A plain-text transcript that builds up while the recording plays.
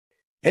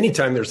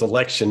Anytime there's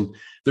election,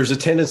 there's a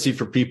tendency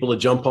for people to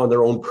jump on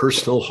their own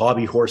personal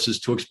hobby horses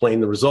to explain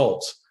the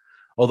results.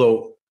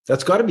 Although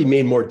that's got to be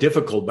made more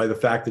difficult by the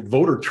fact that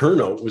voter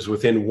turnout was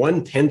within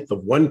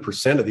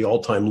 0.1% of the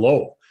all-time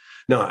low.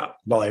 Now,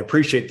 while I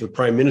appreciate that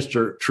Prime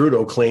Minister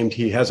Trudeau claimed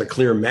he has a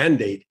clear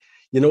mandate,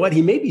 you know what?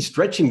 He may be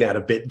stretching that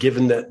a bit,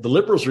 given that the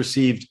Liberals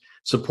received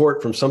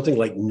support from something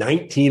like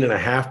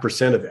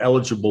 19.5% of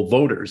eligible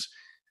voters,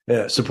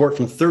 support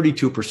from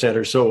 32%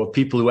 or so of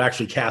people who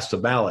actually cast a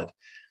ballot,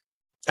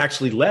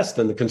 actually less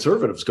than the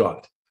Conservatives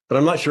got. But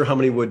I'm not sure how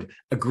many would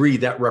agree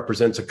that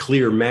represents a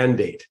clear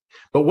mandate.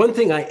 But one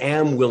thing I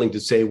am willing to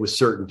say with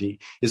certainty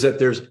is that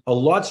there's a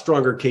lot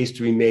stronger case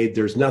to be made.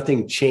 There's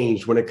nothing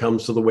changed when it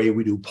comes to the way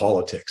we do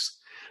politics.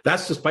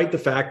 That's despite the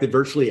fact that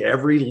virtually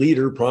every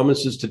leader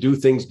promises to do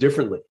things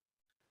differently.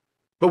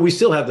 But we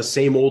still have the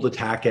same old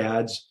attack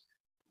ads,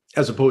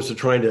 as opposed to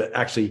trying to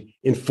actually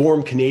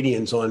inform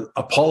Canadians on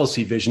a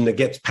policy vision that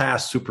gets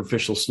past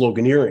superficial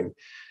sloganeering.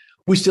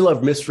 We still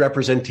have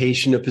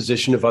misrepresentation of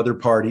position of other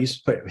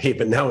parties. Hey,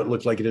 but now it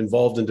looked like it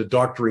involved into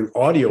doctoring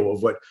audio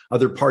of what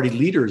other party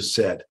leaders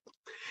said.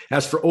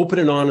 As for open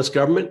and honest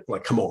government,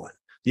 like, come on.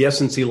 The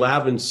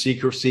SNC-Lavalin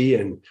secrecy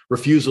and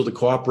refusal to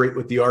cooperate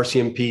with the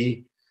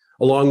RCMP,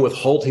 along with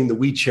halting the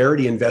We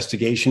Charity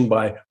investigation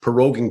by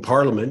proroguing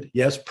Parliament.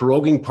 Yes,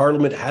 proroguing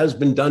Parliament has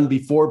been done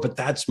before, but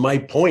that's my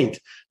point.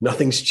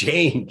 Nothing's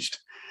changed.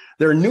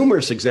 There are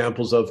numerous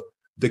examples of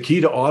the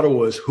key to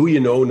Ottawa is who you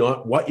know,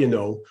 not what you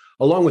know,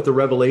 along with the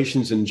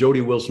revelations in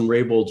Jody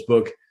Wilson-Raybould's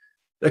book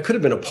that could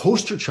have been a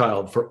poster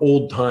child for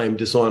old-time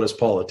dishonest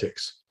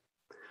politics.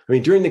 I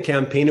mean, during the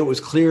campaign, it was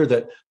clear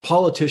that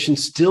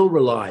politicians still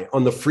rely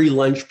on the free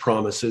lunch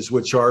promises,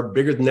 which are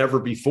bigger than ever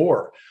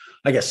before.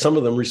 I guess some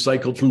of them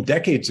recycled from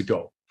decades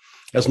ago.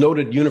 As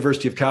noted,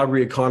 University of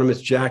Calgary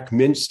economist Jack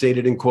Mintz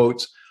stated in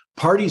quotes,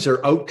 parties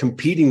are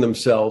out-competing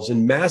themselves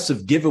in massive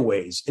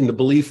giveaways in the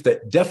belief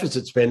that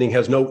deficit spending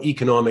has no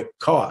economic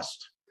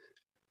cost.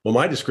 Well,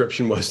 my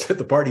description was that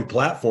the party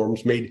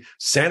platforms made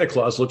Santa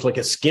Claus look like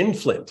a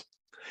skinflint.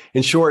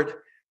 In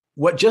short,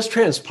 what just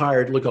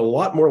transpired looked a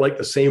lot more like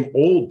the same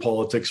old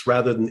politics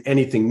rather than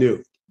anything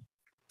new.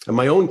 And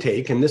my own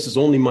take, and this is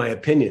only my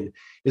opinion,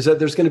 is that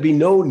there's going to be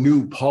no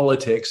new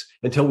politics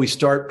until we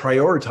start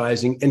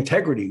prioritizing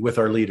integrity with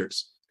our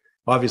leaders.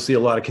 Obviously, a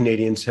lot of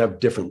Canadians have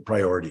different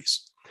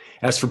priorities.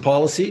 As for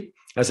policy,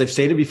 as I've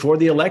stated before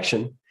the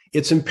election,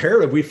 it's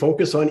imperative we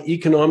focus on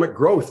economic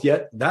growth,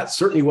 yet that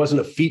certainly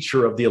wasn't a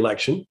feature of the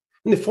election.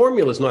 And the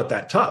formula is not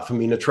that tough. I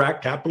mean,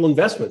 attract capital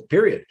investment,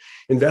 period.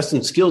 Invest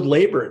in skilled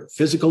labor and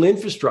physical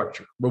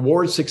infrastructure,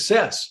 reward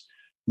success,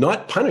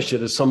 not punish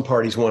it as some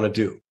parties want to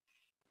do.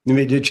 I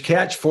mean, did you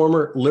catch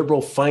former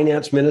Liberal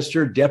Finance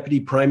Minister, Deputy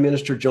Prime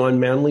Minister John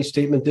Manley's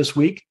statement this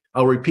week?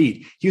 I'll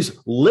repeat, he was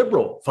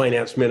Liberal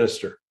Finance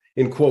Minister.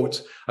 In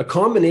quotes, a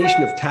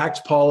combination of tax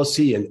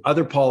policy and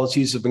other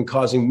policies have been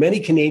causing many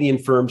Canadian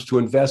firms to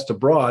invest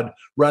abroad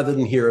rather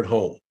than here at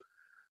home.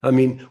 I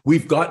mean,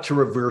 we've got to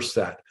reverse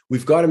that.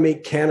 We've got to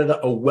make Canada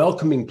a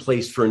welcoming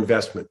place for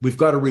investment. We've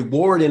got to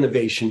reward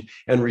innovation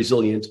and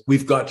resilience.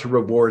 We've got to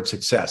reward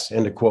success,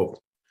 end of quote.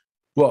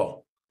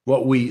 Well,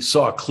 what we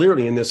saw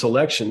clearly in this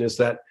election is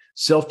that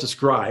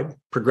self-described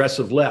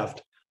progressive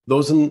left,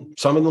 those in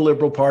some in the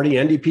Liberal Party,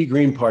 NDP,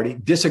 Green Party,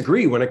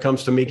 disagree when it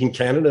comes to making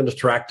Canada an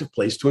attractive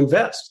place to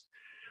invest,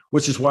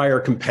 which is why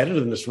our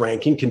competitiveness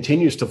ranking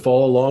continues to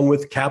fall along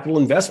with capital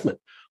investment.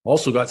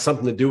 Also got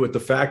something to do with the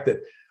fact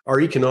that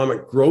our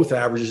economic growth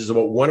average is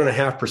about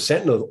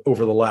 1.5%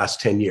 over the last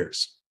 10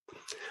 years.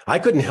 I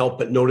couldn't help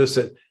but notice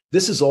that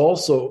this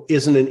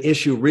isn't an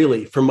issue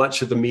really for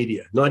much of the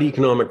media, not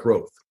economic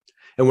growth.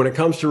 And when it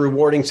comes to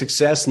rewarding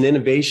success and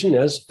innovation,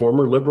 as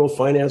former Liberal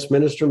Finance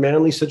Minister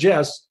Manley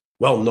suggests,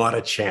 well, not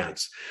a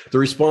chance. The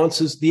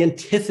response is the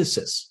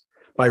antithesis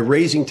by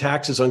raising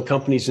taxes on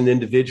companies and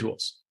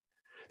individuals.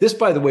 This,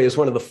 by the way, is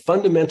one of the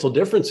fundamental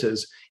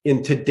differences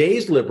in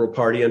today's Liberal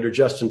Party under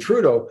Justin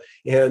Trudeau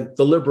and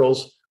the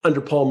Liberals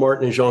under Paul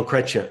Martin and Jean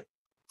Chrétien.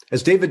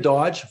 As David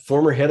Dodge,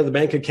 former head of the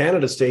Bank of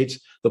Canada, states,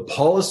 the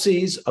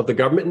policies of the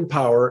government in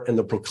power and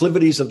the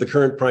proclivities of the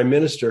current Prime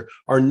Minister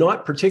are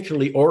not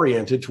particularly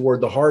oriented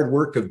toward the hard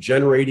work of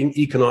generating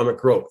economic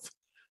growth.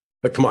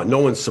 But come on, no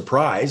one's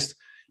surprised.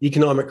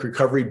 Economic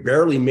recovery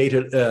barely made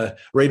it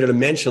rated a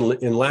mention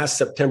in last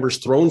September's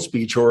throne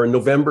speech or in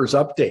November's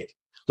update.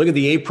 Look at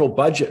the April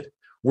budget.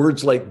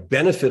 Words like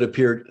benefit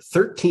appeared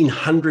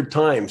 1,300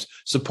 times,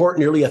 support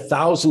nearly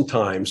 1,000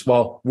 times,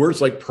 while words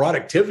like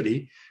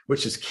productivity,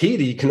 which is key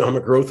to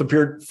economic growth,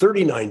 appeared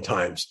 39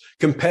 times,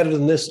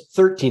 competitiveness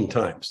 13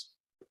 times.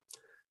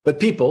 But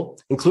people,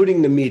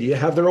 including the media,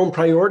 have their own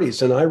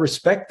priorities, and I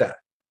respect that.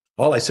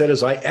 All I said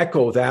is I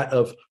echo that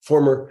of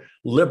former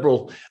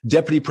Liberal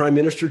Deputy Prime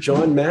Minister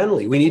John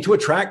Manley. We need to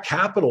attract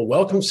capital,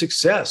 welcome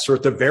success, or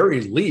at the very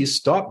least,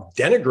 stop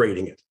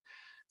denigrating it.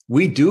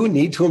 We do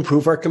need to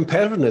improve our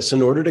competitiveness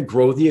in order to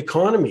grow the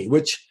economy,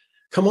 which,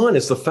 come on,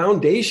 is the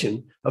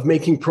foundation of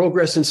making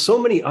progress in so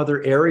many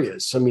other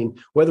areas. I mean,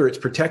 whether it's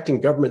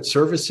protecting government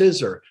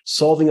services or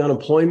solving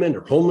unemployment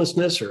or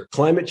homelessness or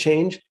climate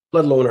change,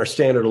 let alone our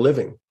standard of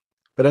living.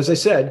 But as I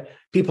said,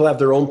 people have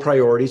their own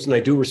priorities, and I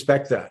do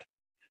respect that.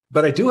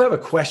 But I do have a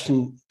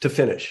question to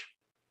finish.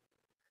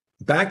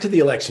 Back to the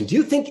election. Do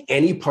you think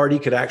any party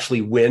could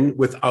actually win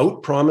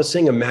without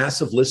promising a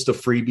massive list of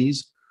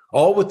freebies,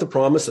 all with the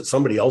promise that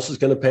somebody else is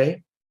going to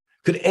pay?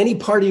 Could any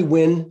party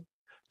win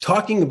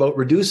talking about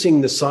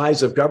reducing the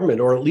size of government,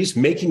 or at least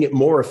making it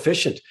more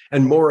efficient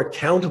and more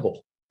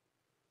accountable?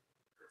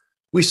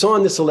 We saw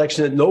in this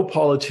election that no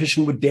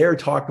politician would dare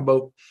talk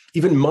about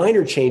even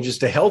minor changes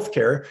to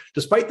healthcare,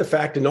 despite the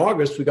fact in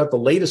August we got the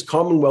latest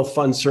Commonwealth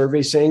Fund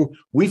survey saying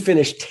we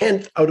finished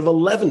 10th out of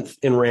 11th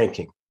in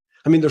ranking.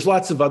 I mean, there's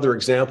lots of other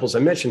examples. I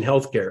mentioned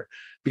healthcare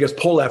because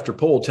poll after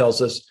poll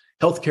tells us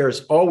healthcare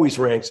is always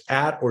ranks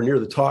at or near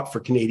the top for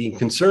Canadian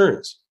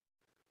concerns,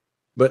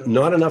 but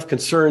not enough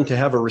concern to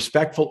have a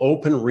respectful,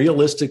 open,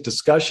 realistic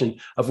discussion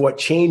of what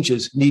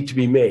changes need to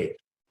be made.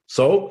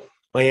 So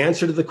my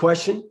answer to the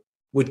question,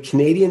 would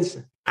Canadians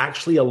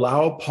actually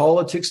allow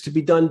politics to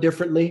be done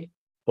differently?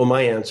 Well,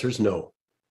 my answer is no.